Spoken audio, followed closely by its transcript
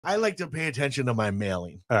I like to pay attention to my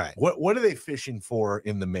mailing. All right. What are they fishing for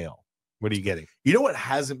in the mail? What are you getting? You know what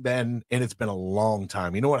hasn't been, and it's been a long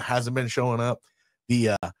time. You know what hasn't been showing up?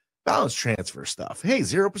 The balance transfer stuff. Hey,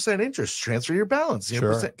 0% interest, transfer your balance. 0%.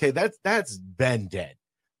 Sure. Okay, that's been dead.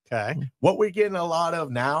 Okay. What we're getting a lot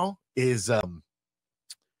of now is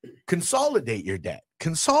consolidate your debt.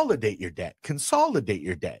 Consolidate your debt. Consolidate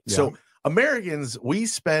your debt. Yeah. So Americans, we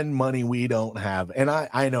spend money we don't have. And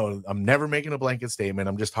I know I'm never making a blanket statement.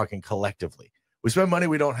 I'm just talking collectively. We spend money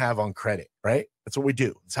we don't have on credit, right? That's what we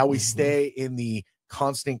do. It's how we stay in the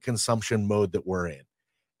constant consumption mode that we're in.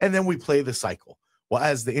 And then we play the cycle. Well,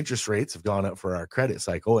 as the interest rates have gone up for our credit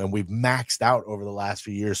cycle and we've maxed out over the last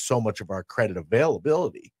few years so much of our credit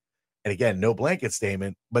availability, and again, no blanket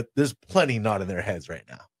statement, but there's plenty not in their heads right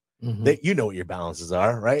now. That you know what your balances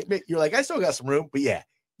are, right? You're like, I still got some room, but yeah,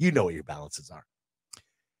 you know what your balances are.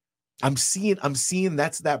 I'm seeing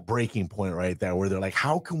that's that breaking point right there where they're like,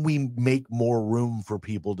 how can we make more room for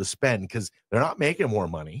people to spend? Because they're not making more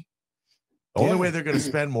money. The only way they're going to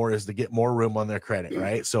spend more is to get more room on their credit,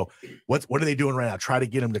 right? So what are they doing right now? Try to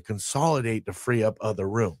get them to consolidate to free up other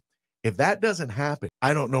room. If that doesn't happen,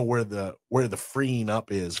 I don't know where the freeing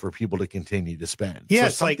up is for people to continue to spend. Yeah,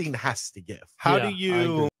 so something has to give. How do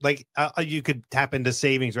you you could tap into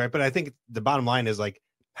savings, right? But I think the bottom line is like,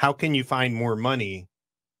 how can you find more money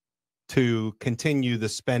to continue the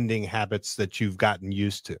spending habits that you've gotten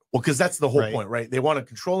used to? Well, because that's the whole point, right? They want to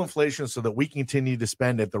control inflation so that we continue to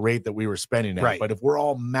spend at the rate that we were spending at. Right. But if we're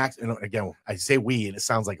all max, and again, I say we, and it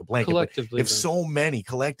sounds like a blanket, Collectively, but if so many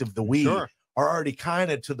collective, the we are already kind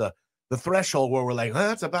of to the threshold where we're like,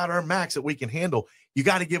 that's about our max that we can handle. You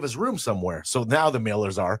got to give us room somewhere. So now the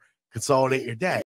mailers are consolidate your debt.